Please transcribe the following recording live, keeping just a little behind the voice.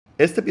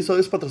Este episodio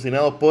es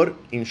patrocinado por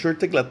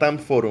InsurTech Latam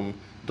Forum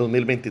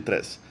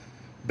 2023,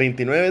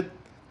 29,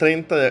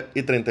 30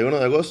 y 31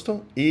 de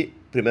agosto y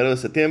 1 de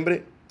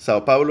septiembre,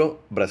 Sao Paulo,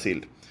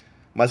 Brasil.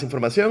 Más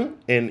información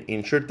en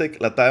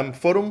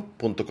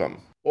insurtechlatamforum.com.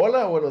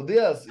 Hola, buenos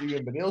días y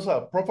bienvenidos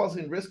a Profiles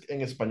in Risk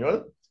en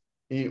español.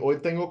 Y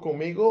hoy tengo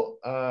conmigo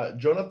a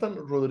Jonathan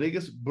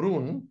Rodríguez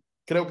Brun,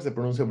 creo que se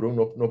pronuncia Brun,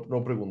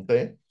 no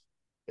pregunté,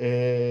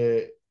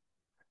 eh,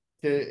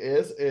 que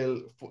es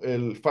el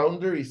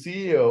founder y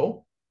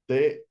CEO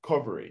de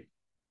Covery.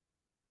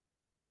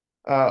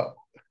 Ah,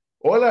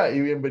 hola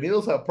y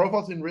bienvenidos a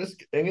Profiles in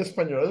Risk en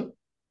español.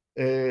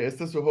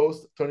 Este es su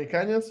host Tony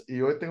Cañas y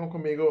hoy tengo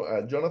conmigo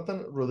a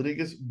Jonathan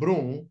Rodríguez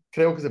Brun,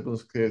 creo que se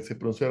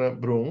pronuncia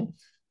Brun,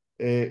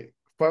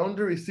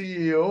 founder y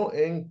CEO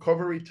en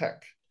Covery Tech.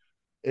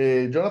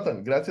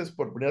 Jonathan, gracias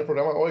por venir al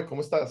programa hoy.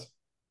 ¿Cómo estás?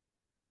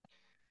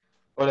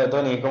 Hola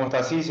Tony, ¿cómo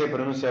estás? Sí, se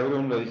pronuncia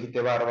Brun, lo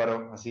dijiste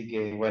bárbaro, así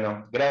que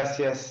bueno,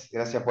 gracias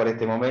por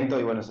este momento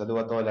y bueno, saludo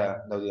a toda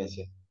la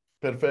audiencia.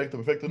 Perfecto,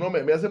 perfecto. No, me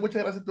hace mucha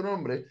gracia tu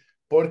nombre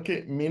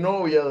porque mi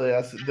novia de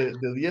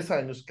 10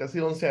 años, casi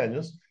 11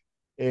 años,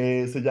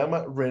 se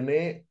llama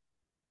René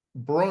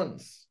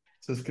Bruns.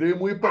 Se escribe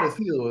muy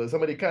parecido, es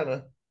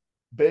americana,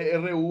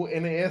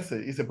 Bruns,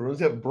 y se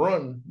pronuncia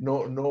Brun,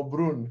 no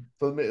Brun.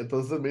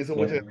 Entonces me hizo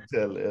mucha Bien,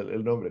 gracia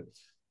el nombre.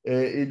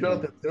 Y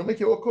Jonathan, bien. si no me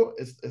equivoco,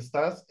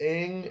 estás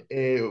en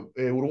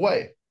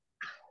Uruguay,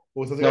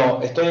 o estás en No,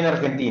 Argentina. estoy en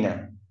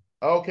Argentina.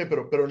 Ah, ok,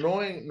 pero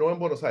no en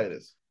Buenos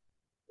Aires.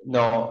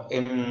 No,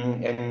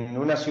 en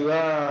una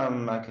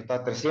ciudad que está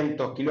a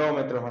 300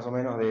 kilómetros más o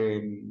menos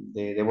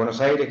de Buenos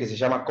Aires, que se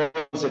llama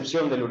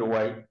Concepción del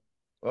Uruguay.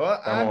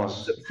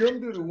 Estamos, Concepción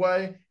de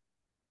Uruguay,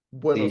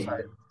 Buenos sí,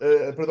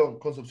 Aires. Perdón,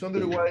 Concepción de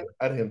sí, Uruguay,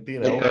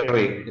 Argentina. es Ok,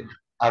 terrible.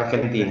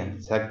 Argentina, perfecto.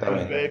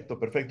 exactamente. Perfecto,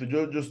 perfecto.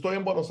 Yo estoy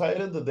en Buenos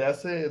Aires desde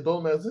hace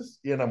 2 meses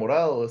y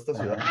enamorado de esta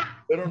ciudad,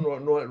 pero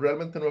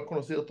realmente no he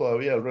conocido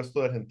todavía el resto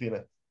de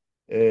Argentina.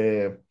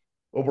 Eh,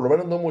 o por lo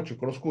menos no mucho,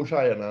 conozco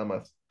Ushuaia nada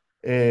más.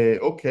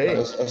 Ok,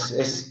 No,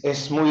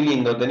 es muy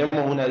lindo,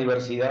 tenemos una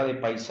diversidad de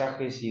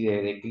paisajes y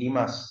de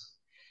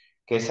climas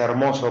que es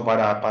hermoso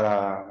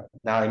nada,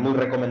 y muy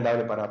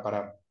recomendable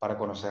para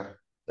conocer.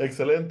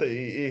 excelente.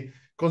 Y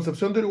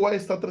Concepción de Uruguay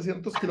está a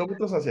 300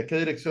 kilómetros. ¿Hacia qué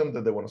dirección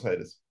desde Buenos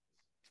Aires?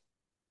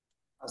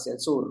 Hacia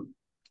el sur.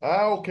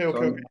 Ah, ok, ok,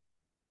 ok.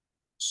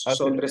 Son,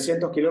 son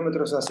 300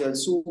 kilómetros hacia el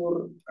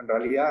sur, en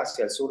realidad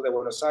hacia el sur de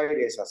Buenos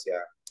Aires,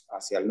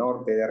 hacia el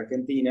norte de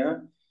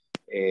Argentina.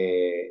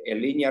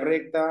 En línea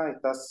recta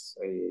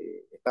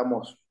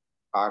estamos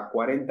a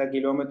 40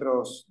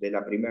 kilómetros de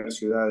la primera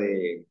ciudad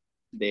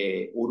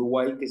de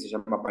Uruguay que se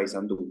llama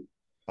Paysandú.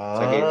 O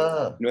sea que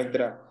Ah,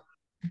 nuestra,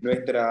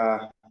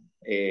 nuestra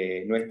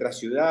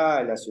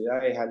ciudad, las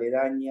ciudades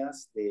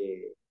aledañas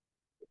de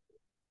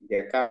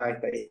acá,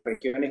 estas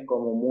regiones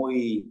como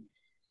muy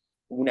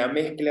una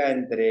mezcla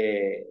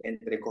entre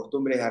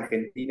costumbres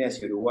argentinas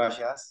y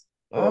uruguayas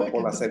qué por la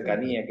interesante.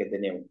 cercanía que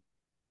tenemos.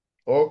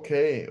 Ok,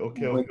 ok, ok,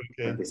 Muy ok.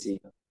 interesante, sí.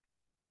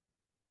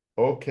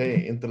 Ok,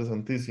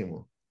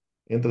 interesantísimo.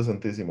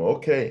 Interesantísimo.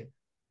 Ok.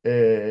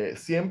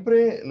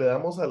 Siempre le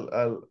damos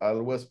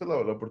al huésped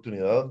la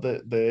oportunidad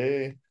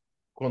de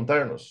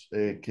contarnos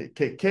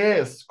qué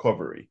es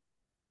Covery,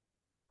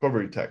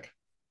 Covery Tech.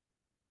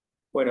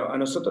 Bueno, a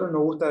nosotros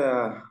nos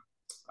gusta,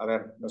 a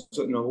ver, nos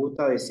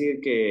gusta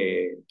decir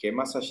que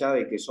más allá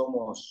de que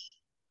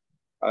somos,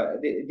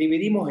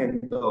 dividimos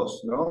en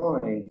dos, ¿no?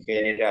 En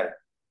general.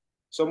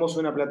 Somos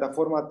una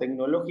plataforma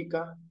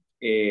tecnológica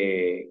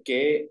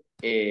que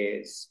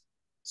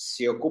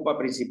se ocupa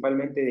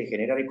principalmente de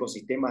generar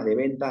ecosistemas de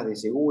ventas de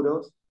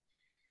seguros,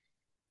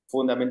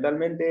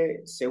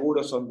 fundamentalmente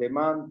seguros on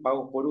demand,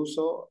 pagos por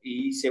uso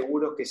y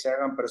seguros que se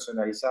hagan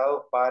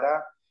personalizados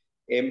para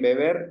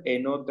embeber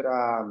en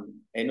otra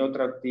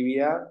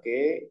actividad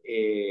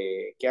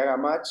que haga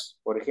match,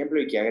 por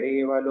ejemplo, y que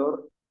agregue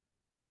valor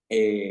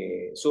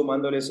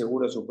sumándole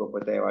seguro a su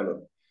propuesta de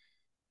valor.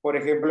 Por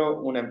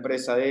ejemplo, una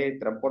empresa de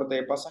transporte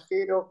de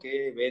pasajeros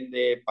que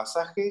vende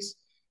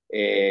pasajes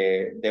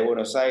de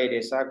Buenos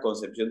Aires a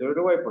Concepción del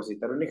Uruguay, por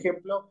citar un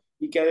ejemplo,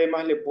 y que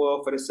además le puede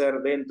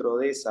ofrecer dentro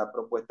de esa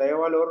propuesta de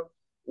valor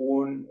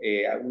un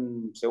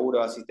seguro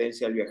de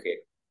asistencia al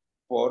viajero,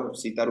 por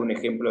citar un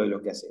ejemplo de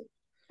lo que hacemos.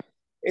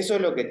 Eso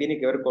es lo que tiene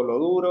que ver con lo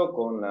duro,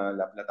 con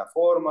la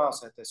plataforma, o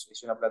sea, esta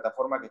es una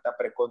plataforma que está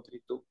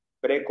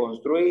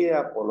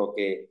preconstruida, por lo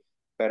que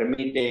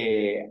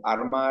permite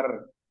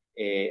armar,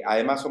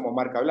 además somos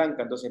marca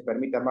blanca, entonces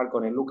permite armar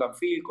con el look and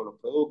feel, con los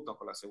productos,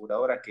 con las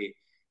aseguradoras que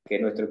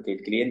el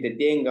cliente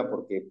tenga,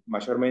 porque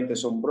mayormente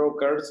son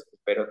brokers,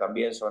 pero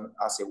también son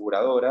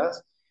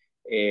aseguradoras.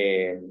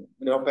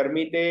 Nos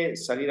permite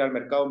salir al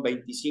mercado en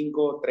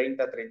 25,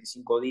 30,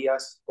 35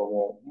 días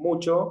como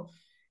mucho.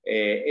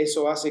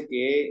 Eso hace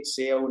que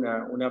sea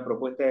una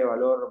propuesta de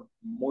valor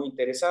muy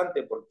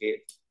interesante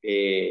porque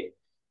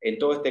en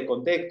todo este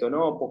contexto,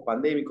 ¿no?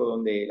 Post-pandémico,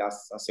 donde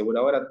las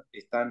aseguradoras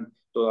están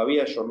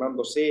todavía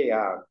ayornándose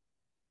a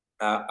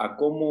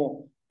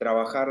cómo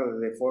trabajar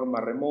de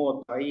forma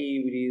remota,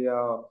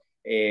 híbrida,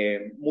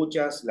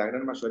 La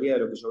gran mayoría de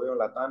lo que yo veo en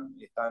Latam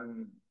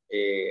están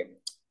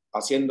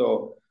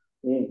haciendo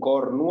un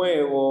core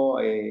nuevo.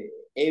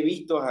 He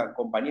visto a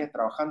compañías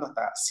trabajando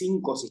hasta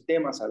 5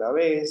 sistemas a la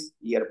vez,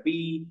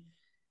 ERP.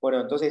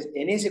 Bueno, entonces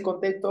en ese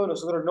contexto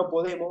nosotros no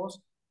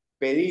podemos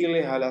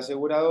pedirles a la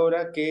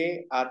aseguradora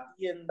que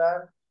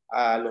atiendan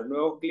a los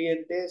nuevos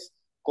clientes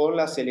con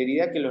la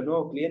celeridad que los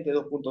nuevos clientes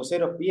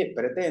 2.0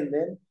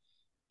 pretenden.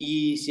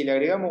 Y si le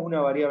agregamos una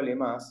variable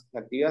más,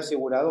 la actividad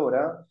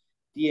aseguradora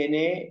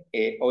tiene,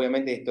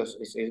 obviamente esto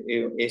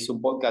es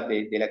un podcast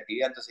de la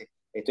actividad, entonces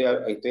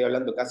estoy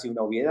hablando casi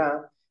una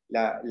obviedad,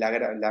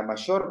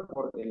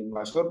 el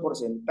mayor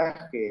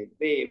porcentaje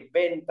de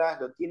ventas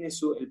lo tiene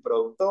el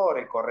productor,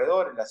 el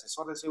corredor, el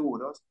asesor de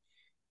seguros,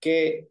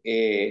 que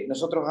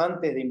nosotros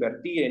antes de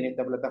invertir en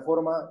esta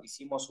plataforma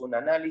hicimos un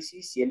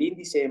análisis y el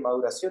índice de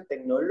maduración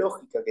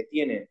tecnológica que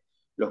tienen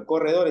los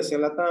corredores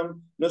en la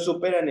TAM no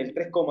superan el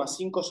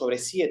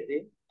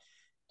 3,5/7.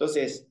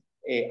 Entonces,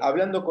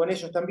 hablando con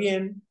ellos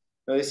también,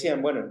 nos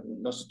decían, bueno,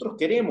 nosotros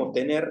queremos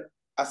tener,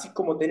 así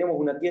como tenemos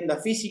una tienda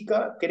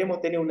física,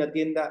 queremos tener una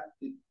tienda,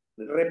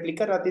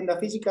 replicar la tienda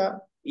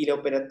física y la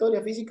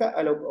operatoria física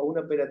a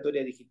una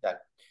operatoria digital.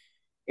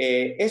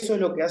 Eso es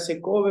lo que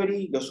hace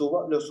Covery, lo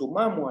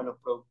sumamos a los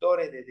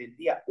productores desde el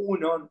día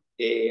 1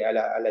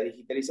 a la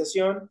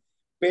digitalización,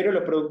 pero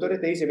los productores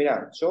te dicen,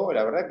 mira, yo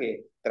la verdad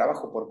que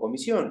trabajo por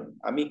comisión,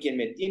 a mí quien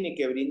me tiene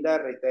que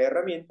brindar esta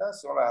herramienta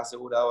son las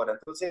aseguradoras.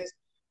 Entonces,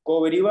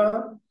 Covery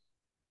va,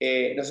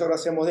 nosotros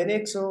hacemos de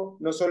nexo,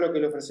 no solo que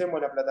le ofrecemos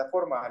la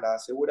plataforma a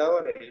las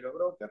aseguradoras y a los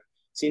brokers,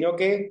 sino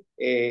que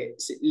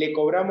le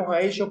cobramos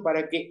a ellos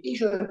para que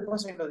ellos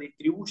después se lo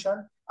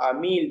distribuyan a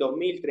 1.000,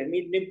 2.000,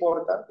 3.000, no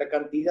importa la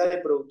cantidad de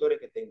productores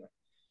que tengan.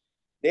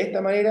 De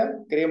esta manera,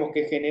 creemos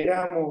que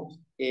generamos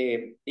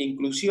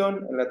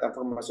inclusión en la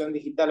transformación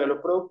digital a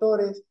los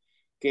productores,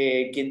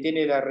 que quien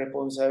tiene la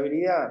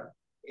responsabilidad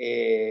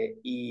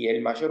y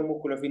el mayor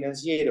músculo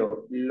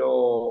financiero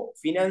lo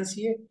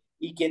financie,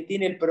 y quien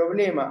tiene el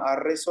problema a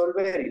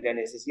resolver y la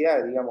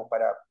necesidad, digamos,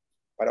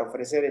 para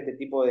ofrecer este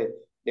tipo de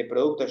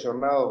productos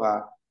ayornados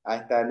a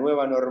esta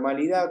nueva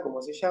normalidad,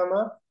 como se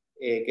llama,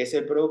 que es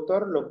el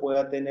productor, lo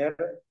pueda tener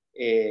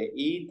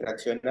y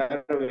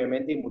traccionar,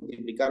 obviamente, y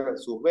multiplicar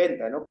sus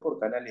ventas, ¿no? Por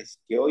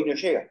canales que hoy no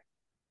llegan.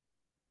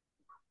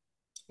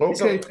 Ok,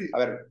 Eso, sí. a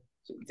ver,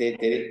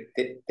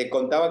 te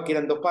contaba que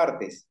eran dos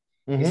partes.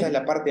 Esa es Ujú.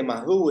 la parte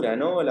más dura,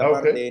 ¿no? La Ah, ok.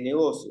 parte de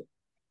negocio.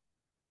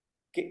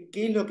 ¿Qué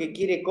es lo que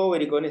quiere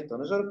Covery con esto?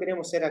 Nosotros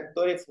queremos ser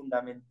actores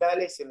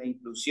fundamentales en la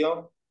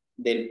inclusión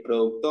del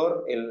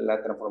productor en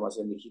la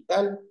transformación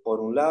digital,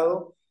 por un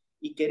lado,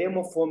 y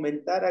queremos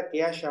fomentar a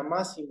que haya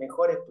más y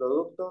mejores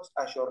productos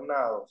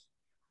ayornados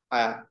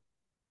a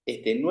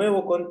este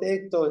nuevo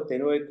contexto, este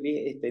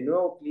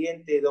nuevo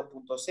cliente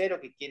 2.0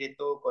 que quiere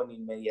todo con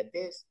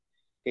inmediatez,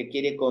 que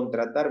quiere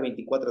contratar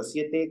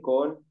 24/7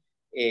 con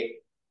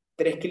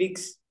 3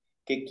 clics,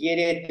 que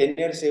quiere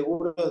tener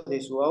seguros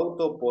de su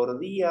auto por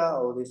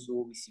día o de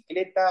su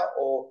bicicleta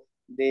o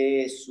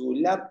de su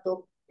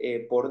laptop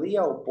por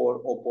día o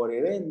por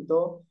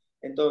evento.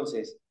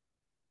 Entonces,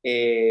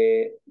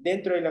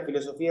 dentro de la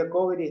filosofía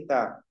Covery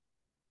está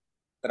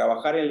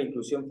trabajar en la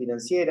inclusión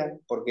financiera,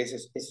 porque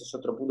ese es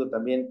otro punto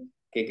también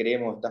que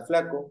creemos está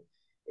flaco.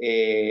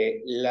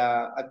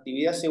 La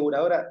actividad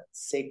aseguradora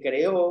se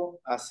creó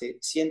hace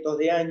cientos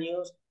de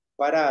años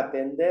para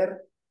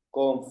atender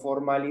con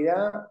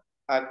formalidad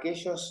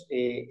aquellos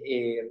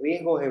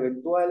riesgos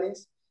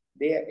eventuales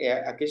de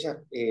aquellas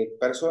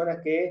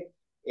personas que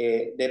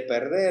de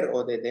perder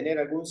o de tener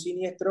algún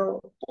siniestro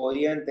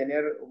podían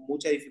tener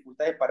muchas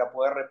dificultades para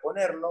poder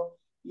reponerlo.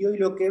 Y hoy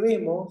lo que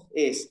vemos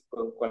es,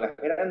 con la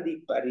gran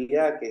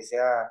disparidad que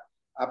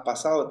ha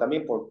pasado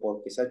también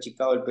porque se ha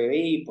achicado el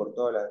PBI, por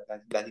todas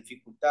las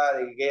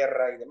dificultades,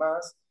 guerra y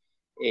demás,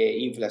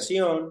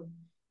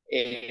 inflación,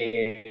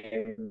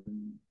 eh,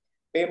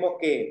 vemos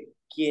que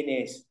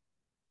quienes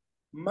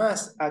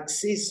más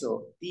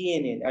acceso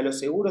tienen a los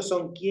seguros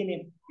son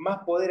quienes más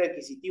poder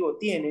adquisitivo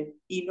tienen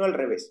y no al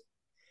revés.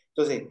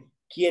 Entonces,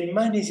 quien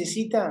más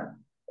necesita,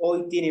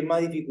 hoy tiene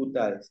más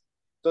dificultades.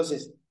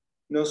 Entonces,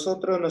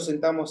 nosotros nos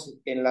sentamos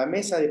en la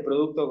mesa de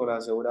producto con la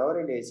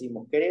aseguradora y le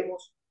decimos,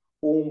 queremos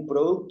un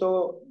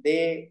producto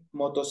de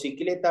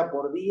motocicleta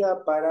por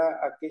día para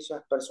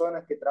aquellas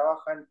personas que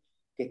trabajan,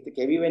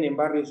 que viven en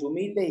barrios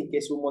humildes y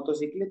que su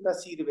motocicleta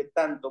sirve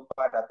tanto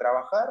para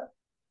trabajar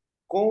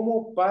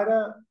como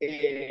para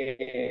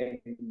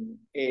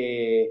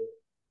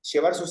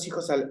llevar sus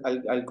hijos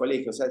al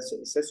colegio, o sea,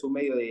 ser su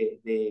medio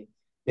de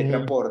Ujú.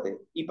 transporte.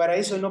 Y para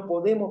eso no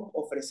podemos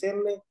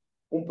ofrecerle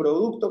un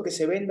producto que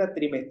se venda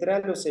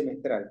trimestral o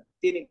semestral.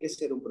 Tiene que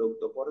ser un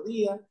producto por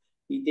día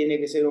y tiene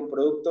que ser un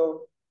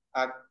producto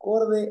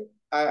acorde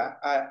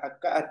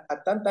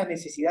a tantas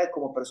necesidades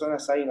como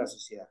personas hay en la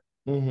sociedad.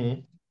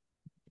 Ujú.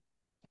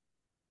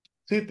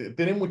 Sí,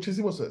 tiene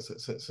muchísimo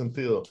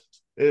sentido.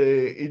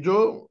 Y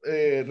yo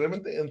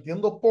realmente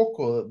entiendo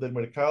poco del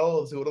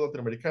mercado de seguro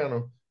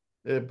latinoamericano,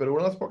 pero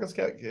una de las pocas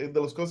de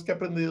las cosas que he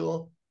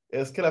aprendido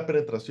es que la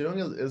penetración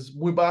es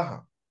muy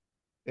baja.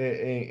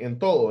 en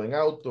todo, en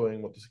auto,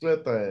 en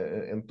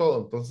motocicleta, en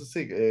todo. Entonces,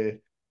 sí,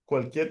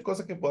 cualquier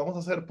cosa que podamos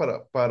hacer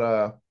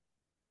para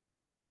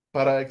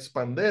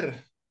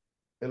expander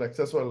el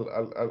acceso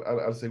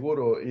al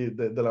seguro y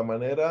de la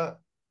manera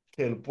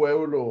que el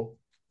pueblo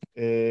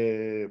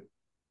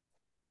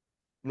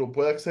lo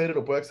puede acceder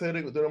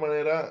de una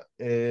manera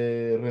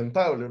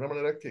rentable, de una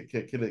manera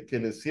que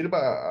le sirva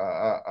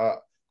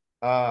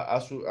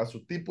a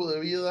su tipo de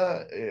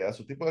vida, a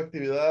su tipo de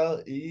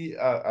actividad y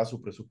a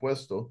su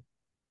presupuesto,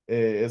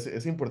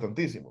 es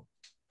importantísimo.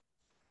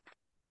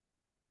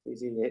 Sí,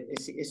 sí,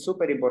 es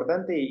súper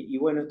importante y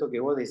bueno, esto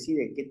que vos decís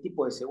de qué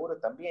tipo de seguro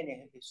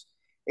también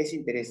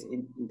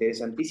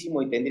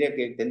interesantísimo y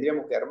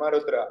tendríamos que armar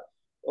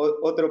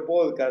otro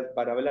podcast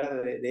para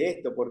hablar de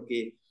esto,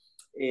 porque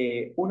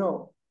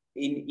uno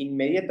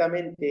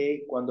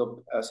inmediatamente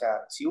cuando, o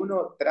sea, si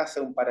uno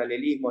traza un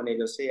paralelismo en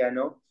el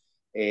océano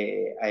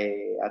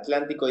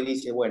Atlántico y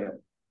dice, bueno,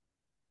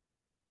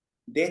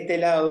 de este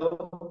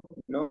lado,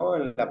 ¿no?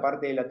 En la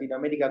parte de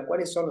Latinoamérica,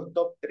 ¿cuáles son los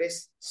top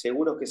 3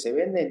 seguros que se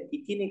venden?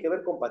 Y tienen que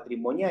ver con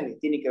patrimoniales,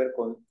 tienen que ver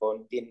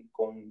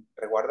con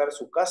resguardar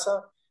su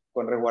casa,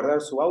 con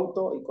resguardar su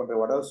auto y con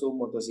resguardar su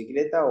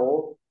motocicleta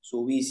o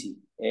su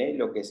bici,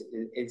 lo que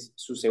es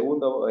su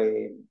segundo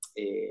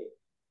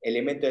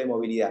elemento de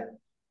movilidad.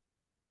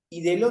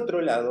 Y del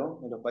otro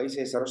lado, en los países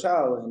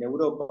desarrollados, en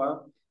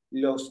Europa,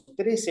 los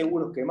 3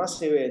 seguros que más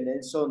se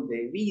venden son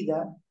de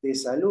vida, de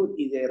salud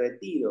y de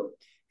retiro,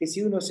 que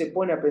si uno se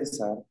pone a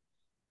pensar,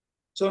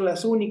 son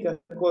las únicas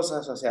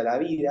cosas, o sea, la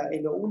vida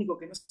es lo único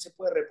que no se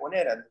puede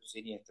reponer ante un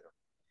siniestro.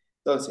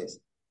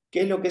 Entonces,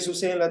 ¿qué es lo que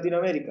sucede en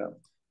Latinoamérica?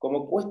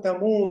 Como cuesta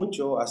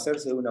mucho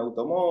hacerse de un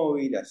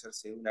automóvil,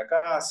 hacerse de una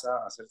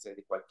casa, hacerse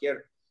de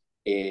cualquier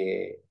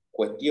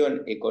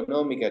cuestión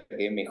económica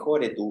que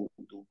mejore tu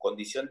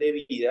condición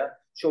de vida,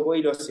 yo voy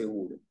y lo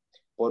aseguro.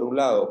 Por un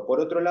lado. Por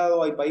otro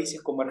lado, hay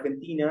países como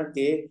Argentina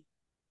que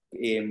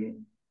eh,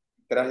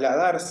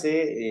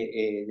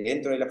 trasladarse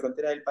dentro de la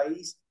frontera del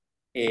país,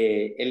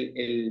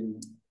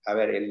 a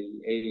ver,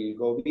 el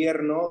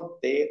gobierno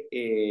te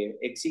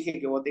exige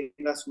que vos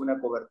tengas una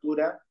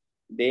cobertura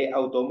de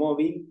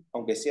automóvil,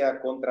 aunque sea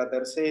contra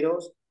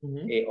terceros,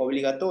 Ujú,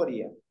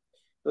 obligatoria.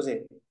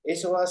 Entonces,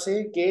 eso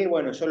hace que,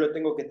 bueno, yo lo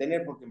tengo que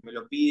tener porque me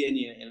lo piden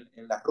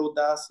en las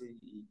rutas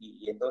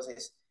y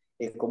entonces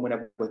es como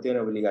una cuestión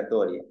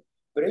obligatoria.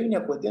 Pero hay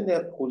una cuestión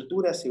de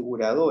cultura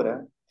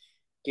aseguradora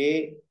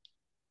que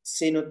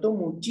se notó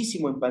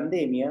muchísimo en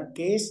pandemia,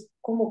 que es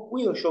cómo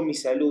cuido yo mi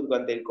salud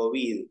ante el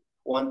COVID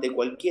o ante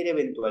cualquier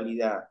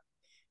eventualidad.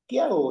 ¿Qué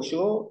hago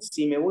yo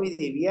si me voy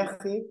de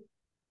viaje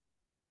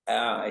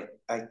a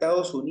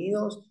Estados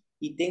Unidos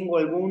y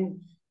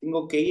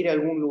tengo que ir a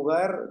algún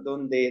lugar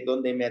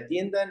donde me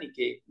atiendan y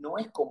que no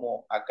es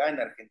como acá en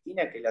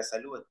Argentina, que la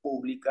salud es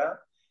pública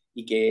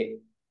y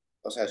que,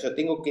 o sea, yo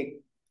tengo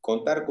que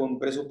contar con un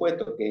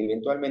presupuesto que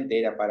eventualmente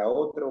era para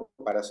otro,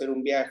 para hacer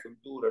un viaje, un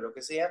tour o lo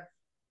que sea,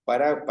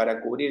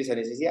 para cubrir esa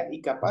necesidad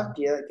y capaz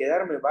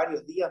quedarme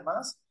varios días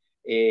más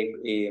eh,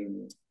 eh,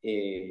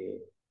 eh,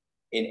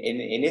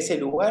 en ese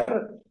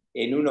lugar,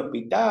 en un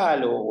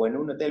hospital o en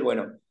un hotel.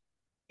 Bueno,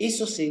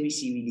 eso se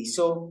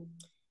visibilizó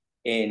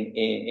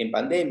en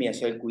pandemia, o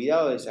sea, el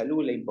cuidado de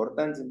salud, la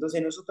importancia.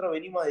 Entonces nosotros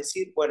venimos a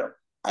decir, bueno,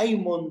 hay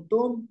un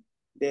montón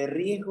de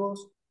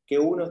riesgos que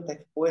uno está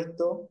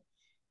expuesto,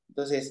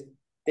 entonces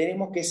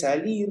tenemos que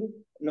salir,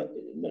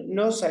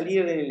 no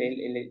salir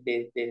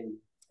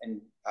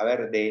a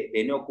ver,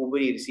 de no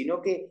cubrir,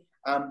 sino que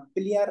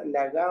ampliar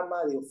la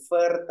gama de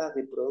ofertas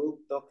de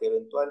productos que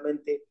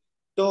eventualmente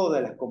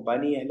todas las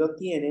compañías lo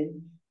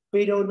tienen,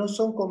 pero no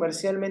son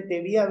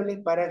comercialmente viables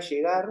para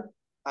llegar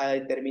a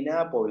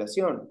determinada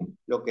población.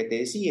 Lo que te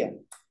decía,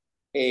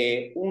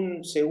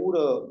 un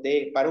seguro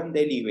para un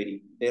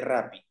delivery de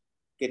Rappi,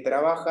 que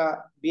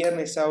trabaja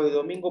viernes, sábado y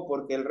domingo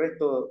porque el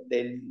resto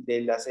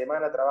de la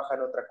semana trabaja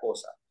en otra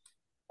cosa.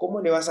 ¿Cómo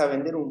le vas a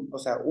vender o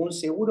sea, un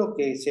seguro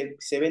que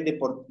se vende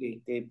por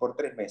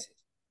 3 meses?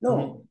 No,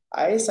 ujú,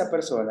 a esa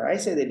persona, a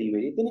ese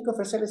delivery, tienes que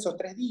ofrecerle esos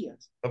 3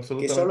 días, que son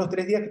los absolutamente.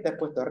 3 días que estás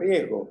puesto a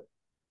riesgo.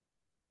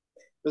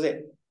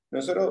 Entonces,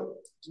 nosotros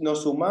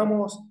nos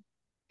sumamos,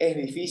 es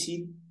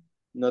difícil,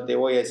 no te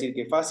voy a decir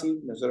que es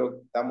fácil,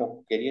 nosotros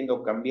estamos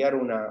queriendo cambiar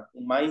un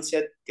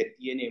mindset que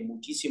tiene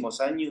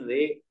muchísimos años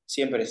de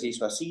siempre se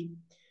hizo así.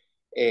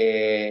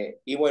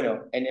 Y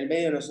bueno, en el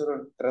medio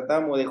nosotros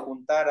tratamos de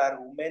juntar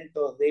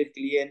argumentos del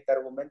cliente,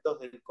 argumentos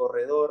del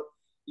corredor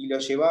y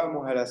los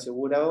llevamos a la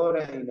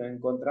aseguradora y nos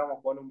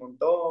encontramos con un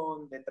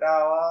montón de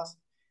trabas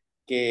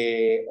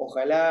que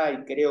ojalá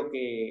y creo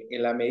que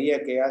en la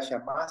medida que haya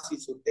más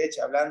Insurtech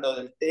hablando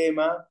del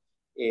tema,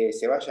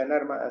 se va a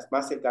allanar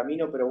más el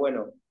camino, pero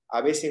bueno,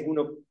 a veces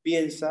uno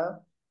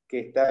piensa que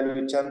está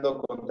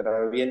luchando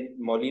contra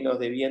molinos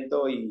de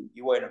viento y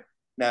bueno,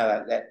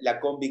 nada, la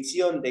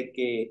convicción de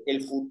que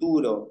el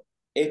futuro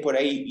es por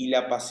ahí y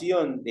la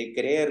pasión de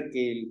creer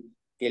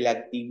que la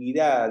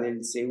actividad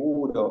del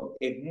seguro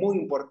es muy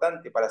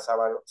importante para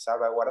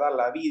salvaguardar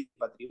la vida y el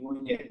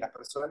patrimonio de las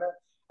personas,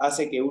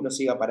 hace que uno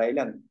siga para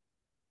adelante.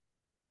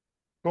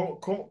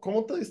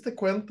 ¿Cómo te diste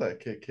cuenta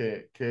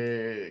que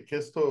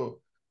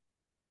esto,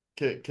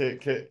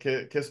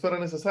 que esto era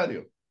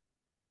necesario?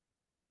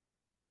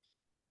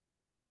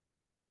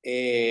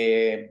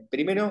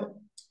 Primero,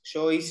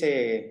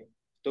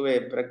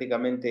 estuve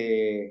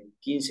prácticamente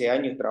 15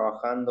 años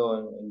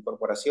trabajando en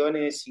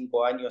corporaciones,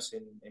 5 años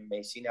en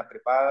medicina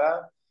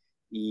prepaga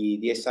y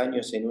 10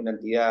 años en una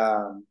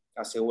entidad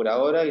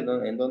aseguradora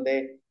en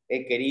donde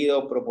he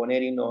querido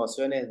proponer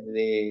innovaciones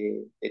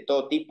de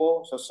todo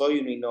tipo. Yo soy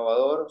un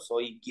innovador,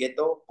 soy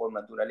inquieto por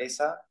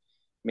naturaleza.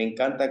 Me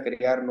encanta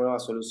crear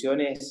nuevas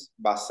soluciones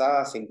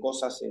basadas en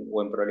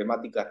o en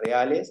problemáticas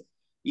reales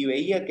y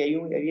veía que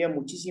había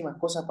muchísimas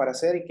cosas para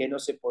hacer y que no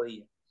se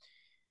podía.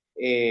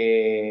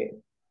 Eh,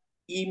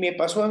 y me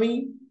pasó a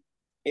mí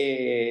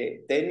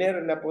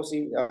tener la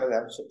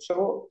posibilidad,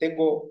 yo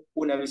tengo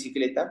una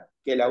bicicleta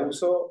que la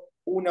uso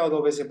 1 o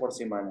 2 veces por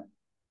semana.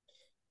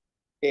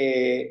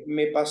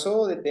 Me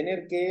pasó de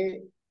tener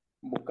que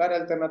buscar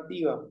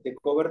alternativas de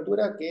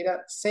cobertura que eran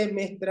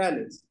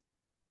semestrales.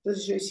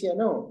 Entonces yo decía,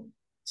 no,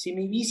 si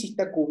mi bici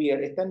está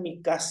cubierta, está en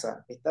mi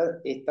casa,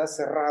 está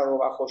cerrado,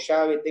 bajo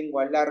llave, tengo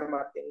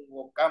alarma,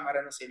 tengo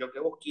cámara, no sé, lo que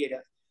vos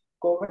quieras,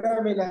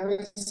 cobrame las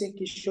veces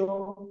que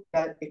yo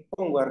la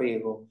expongo a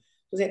riesgo.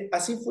 Entonces,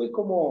 así fue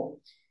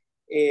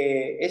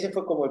ese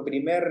fue como el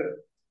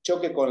primer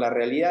choque con la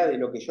realidad de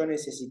lo que yo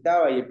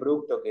necesitaba y el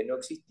producto que no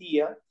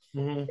existía.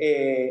 Ujú.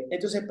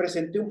 Entonces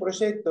presenté un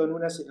proyecto en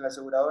la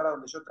aseguradora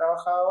donde yo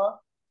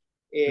trabajaba,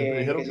 Y te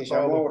dijeron que que se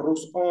estaba llamó loco.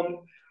 Rus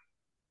On.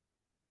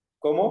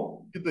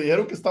 ¿Cómo? Y te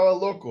dijeron que estaba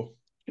loco,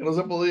 que no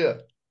se podía.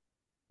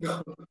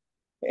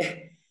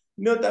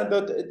 No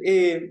tanto,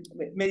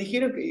 me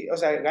dijeron que, o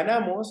sea,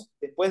 ganamos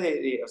después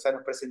o sea,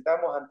 nos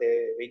presentamos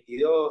ante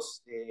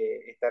 22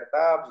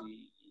 startups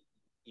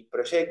y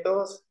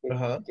proyectos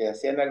Ajá. que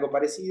hacían algo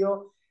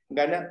parecido.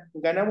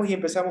 Ganamos y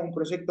empezamos un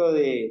proyecto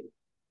eh,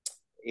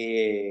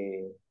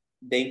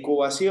 de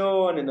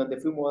incubación, en donde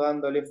fuimos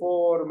dándole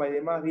forma y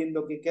demás,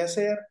 viendo qué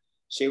hacer.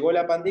 Llegó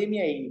la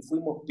pandemia y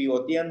fuimos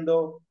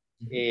pivoteando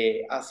Ujú.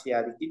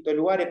 hacia distintos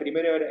lugares.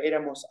 Primero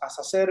éramos as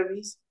a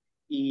service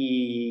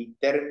y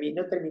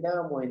no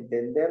terminábamos de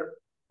entender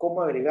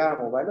cómo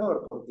agregábamos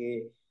valor,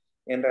 porque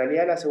en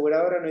realidad la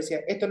aseguradora nos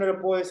decía, esto no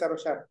lo puedo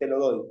desarrollar, te lo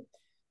doy.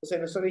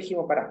 Entonces nosotros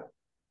dijimos, pará,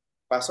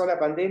 pasó la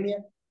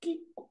pandemia,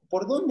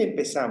 ¿por dónde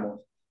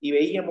empezamos? Y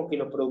veíamos que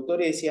los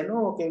productores decían,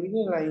 no, que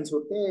vienen las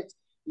insurtechs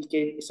y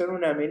que son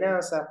una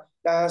amenaza.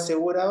 Las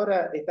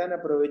aseguradoras están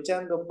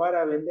aprovechando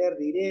para vender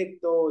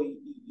directo y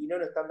no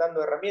nos están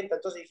dando herramientas.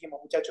 Entonces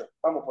dijimos, muchachos,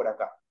 vamos por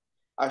acá.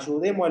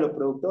 Ayudemos a los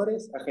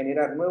productores a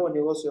generar nuevos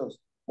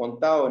negocios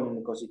montados en un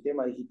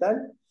ecosistema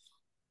digital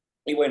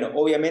y bueno,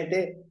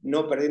 obviamente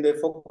no perdiendo de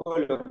foco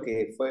lo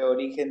que fue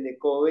origen de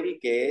Covery,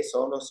 que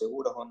son los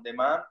seguros on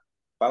demand,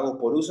 pagos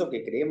por uso,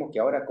 que creemos que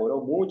ahora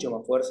cobró mucho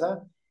más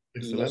fuerza. Y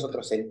Excelente.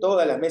 nosotros en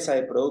todas las mesas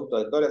de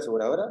productos de toda la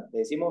aseguradora le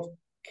decimos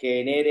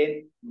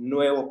generen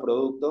nuevos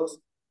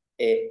productos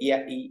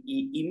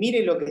y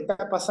mire lo que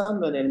está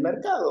pasando en el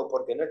mercado,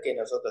 porque no es que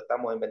nosotros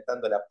estamos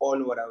inventando la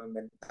pólvora o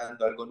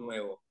inventando algo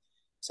nuevo.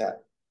 O sea,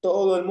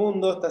 todo el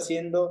mundo está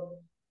haciendo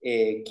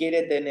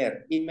quiere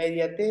tener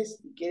inmediatez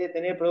y quiere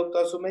tener producto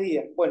a su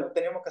medida. Bueno,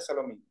 tenemos que hacer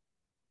lo mismo.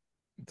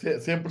 Sí,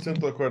 100%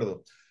 de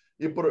acuerdo.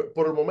 Y por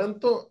el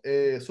momento,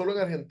 ¿solo en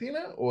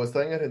Argentina o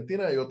está en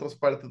Argentina y otras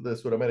partes de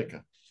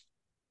Sudamérica?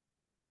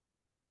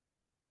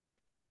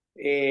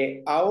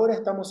 Ahora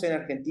estamos en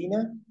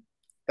Argentina,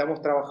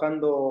 estamos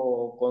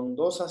trabajando con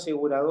 2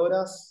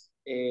 aseguradoras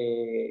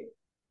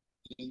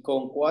y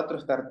con 4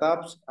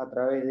 startups a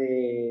través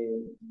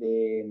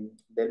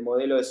del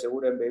modelo de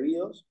seguro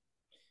embebidos.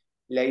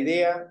 La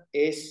idea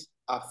es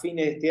a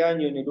fines de este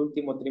año, en el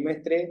último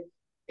trimestre,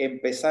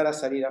 empezar a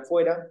salir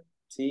afuera,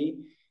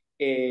 ¿sí?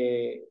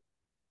 Eh,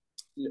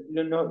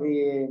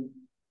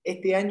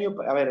 este año,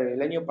 a ver,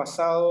 el año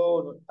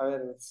pasado, a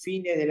ver,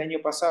 fines del año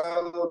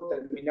pasado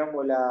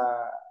terminamos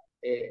la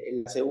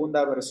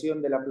segunda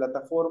versión de la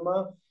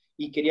plataforma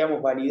y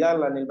queríamos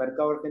validarla en el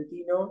mercado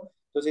argentino.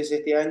 Entonces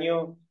este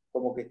año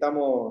como que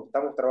estamos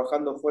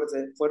trabajando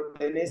fuerte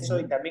en eso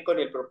y Ujú. también con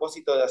el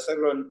propósito de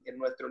hacerlo en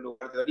nuestro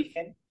lugar de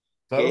origen,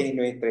 que Claro. es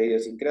nuestra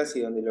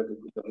idiosincrasia, donde lo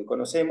que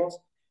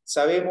conocemos.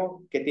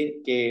 Sabemos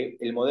que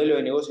el modelo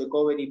de negocio de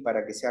Covery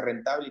para que sea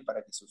rentable y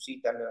para que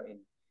subsista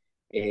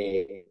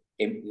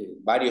en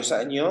varios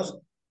años,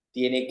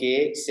 tiene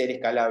que ser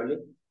escalable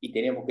y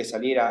tenemos que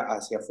salir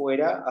hacia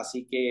afuera.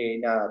 Así que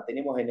nada,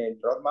 tenemos en el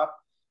roadmap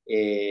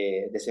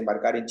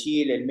desembarcar en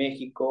Chile, en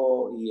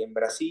México y en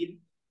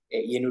Brasil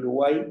y en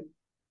Uruguay.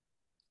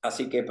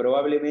 Así que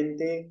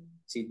probablemente,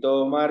 si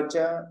todo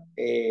marcha,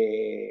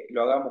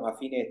 lo hagamos a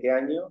fines de este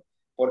año,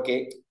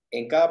 porque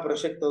en cada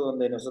proyecto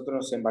donde nosotros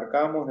nos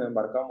embarcamos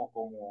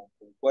como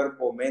con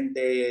cuerpo,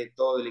 mente,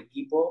 todo el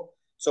equipo.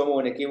 Somos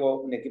un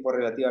equipo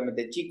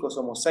relativamente chico,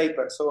 somos 6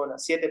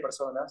 personas, 7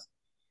 personas.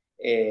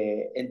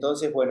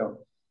 Entonces, bueno,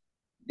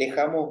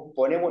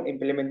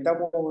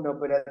 implementamos una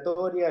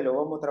operatoria, lo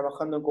vamos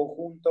trabajando en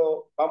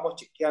conjunto, vamos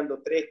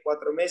chequeando 3,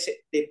 4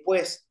 meses,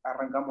 después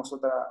arrancamos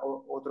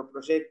otro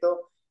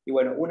proyecto Y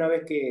bueno, una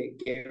vez que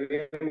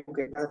vemos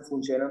que está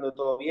funcionando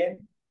todo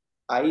bien,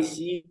 ahí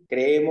sí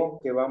creemos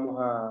que vamos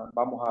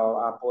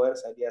a poder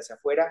salir hacia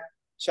afuera.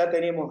 Ya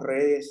tenemos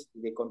redes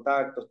de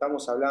contacto,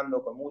 estamos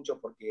hablando con muchos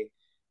porque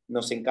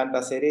nos encanta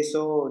hacer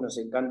eso, nos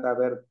encanta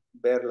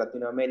ver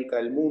Latinoamérica,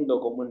 el mundo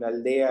como una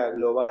aldea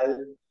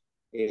global,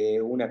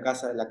 una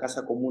casa, la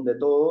casa común de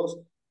todos.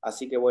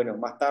 Así que bueno,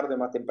 más tarde,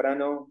 más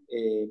temprano,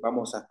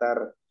 vamos a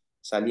estar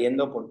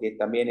saliendo porque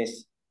también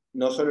es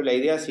no solo la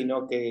idea,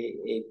 sino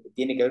que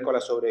tiene que ver con la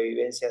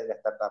sobrevivencia de la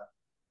startup.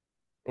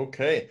 Ok,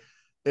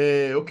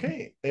 ok.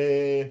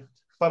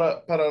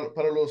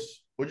 Para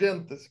los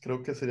oyentes,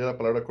 creo que sería la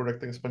palabra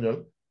correcta en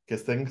español, que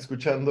estén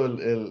escuchando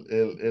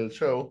el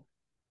show,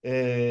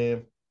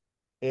 eh,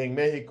 en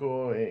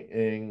México,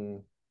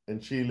 en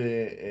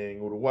Chile,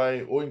 en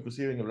Uruguay o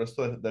inclusive en el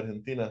resto de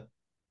Argentina,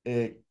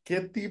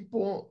 ¿qué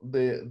tipo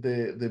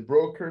de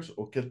brokers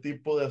o qué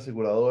tipo de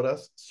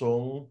aseguradoras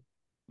son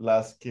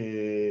las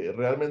que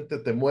realmente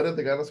te mueres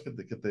de ganas que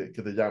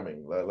te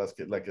llamen,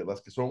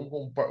 las que son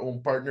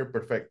un partner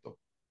perfecto?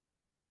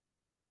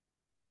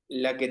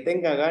 La que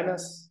tenga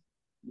ganas,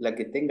 la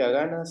que tenga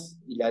ganas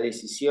y la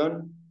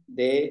decisión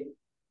de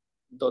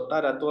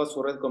dotar a toda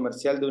su red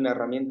comercial de una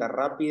herramienta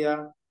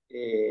rápida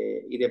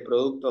y de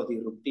productos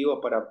disruptivos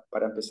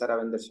para empezar a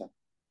vender ya.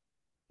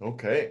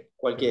 Ok,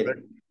 Cualquiera.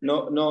 perfecto.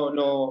 No, no,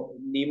 no,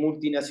 ni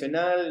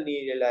multinacional,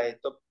 ni de la de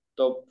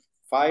top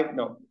 5,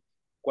 no.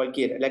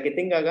 Cualquiera. La que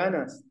tenga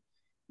ganas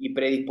y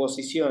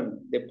predisposición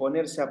de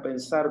ponerse a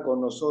pensar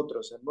con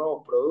nosotros en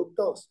nuevos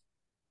productos,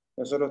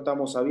 nosotros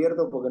estamos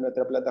abiertos porque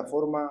nuestra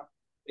plataforma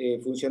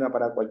funciona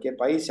para cualquier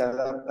país, se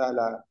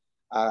adapta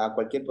a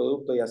cualquier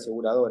producto y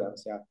aseguradora. O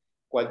sea,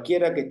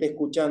 cualquiera que esté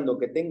escuchando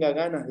que tenga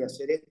ganas de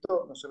hacer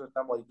esto, nosotros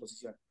estamos a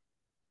disposición.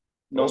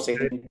 Nos Ok,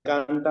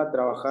 encanta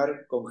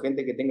trabajar con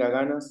gente que tenga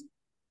ganas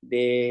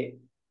de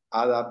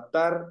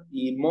adaptar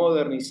y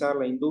modernizar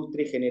la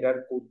industria y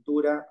generar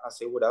cultura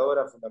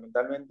aseguradora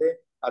fundamentalmente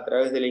a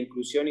través de la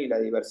inclusión y la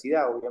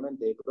diversidad,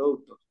 obviamente, de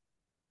productos.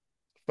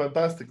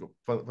 fantástico,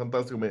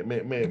 fantástico.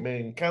 Me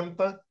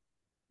encanta,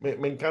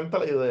 me encanta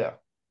la idea.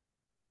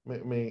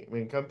 Me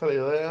encanta la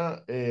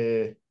idea.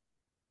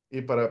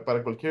 Y para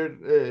cualquier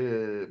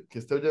que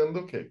esté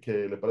oyendo que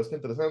le parezca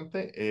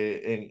interesante,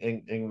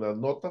 en las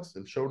notas,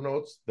 el show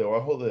notes,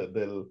 debajo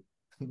del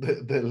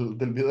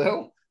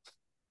video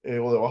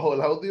o debajo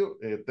del audio,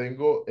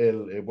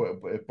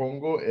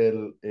 pongo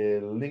el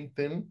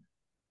LinkedIn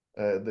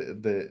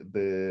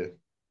de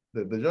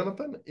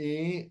Jonathan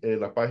y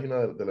la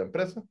página de la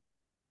empresa.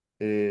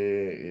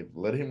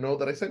 Let him know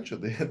that I sent you.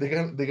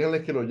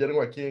 Díganle que lo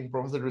oyeron aquí en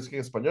Professor Risk en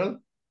español.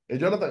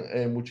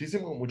 Jonathan,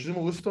 muchísimo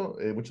gusto.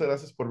 Muchas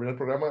gracias por venir al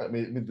programa.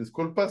 Mis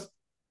disculpas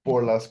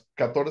por las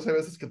 14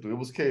 veces que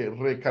tuvimos que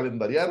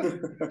recalendariar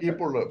y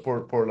por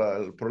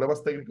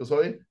problemas técnicos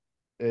hoy.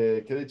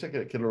 Qué dicha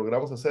que lo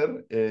logramos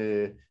hacer.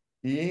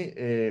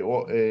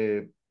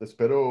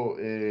 Espero,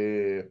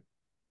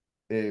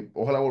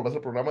 ojalá volvás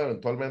al programa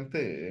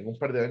eventualmente en un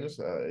par de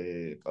años a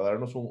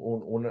darnos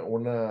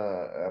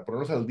a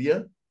ponernos al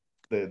día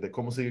de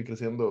cómo sigue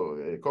creciendo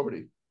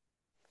Covery.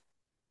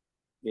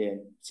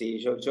 Bien, sí,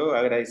 yo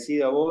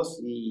agradecido a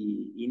vos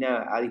y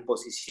nada, a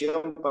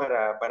disposición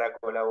para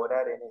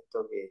colaborar en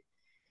esto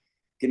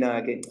que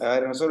nada, que a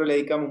ver, nosotros le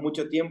dedicamos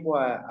mucho tiempo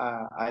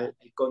al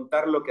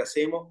contar lo que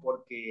hacemos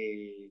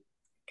porque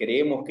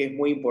creemos que es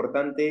muy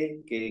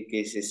importante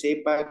que se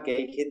sepa que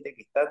hay gente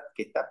que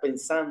está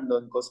pensando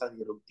en cosas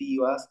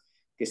disruptivas,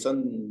 que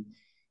son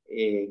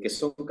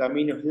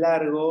caminos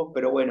largos,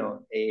 pero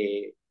bueno,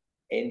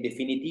 en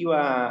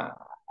definitiva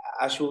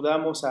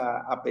ayudamos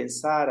a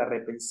pensar, a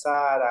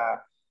repensar,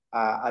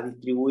 a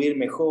distribuir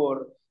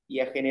mejor y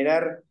a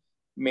generar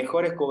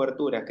mejores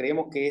coberturas.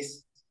 Creemos que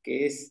es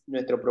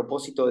nuestro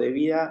propósito de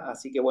vida,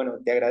 así que bueno,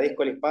 te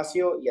agradezco el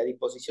espacio y a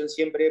disposición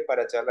siempre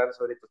para charlar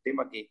sobre estos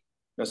temas que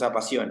nos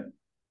apasionan.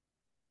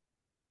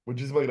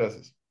 Muchísimas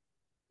gracias.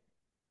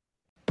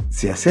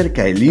 Se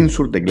acerca el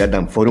Insurtech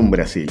Latam Forum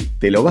Brasil.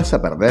 ¿Te lo vas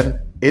a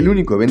perder? El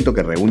único evento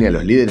que reúne a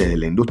los líderes de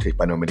la industria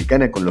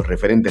hispanoamericana con los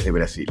referentes de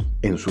Brasil.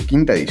 En su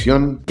quinta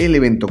edición, el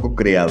evento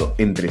co-creado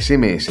entre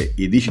CMS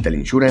y Digital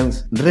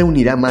Insurance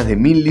reunirá más de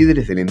 1000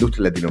 líderes de la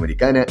industria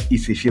latinoamericana y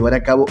se llevará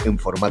a cabo en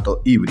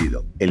formato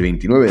híbrido. El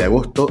 29 de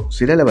agosto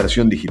será la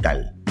versión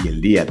digital y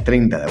el día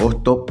 30 de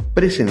agosto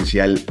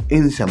presencial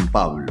en San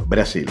Pablo,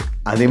 Brasil.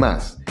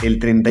 Además, el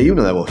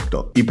 31 de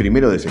agosto y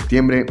 1 de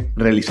septiembre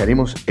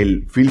realizaremos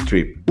el Field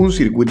Trip, un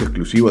circuito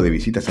exclusivo de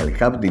visitas al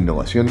Hub de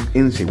Innovación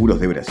en Seguros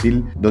de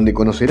Brasil, donde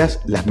conocerás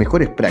las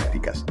mejores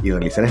prácticas y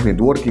realizarás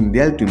networking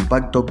de alto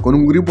impacto con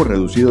un grupo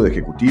reducido de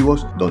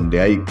ejecutivos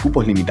donde hay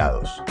cupos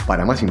limitados.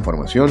 Para más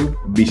información,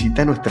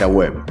 visita nuestra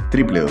web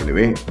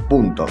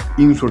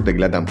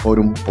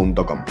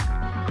www.insurtechlatamforum.com.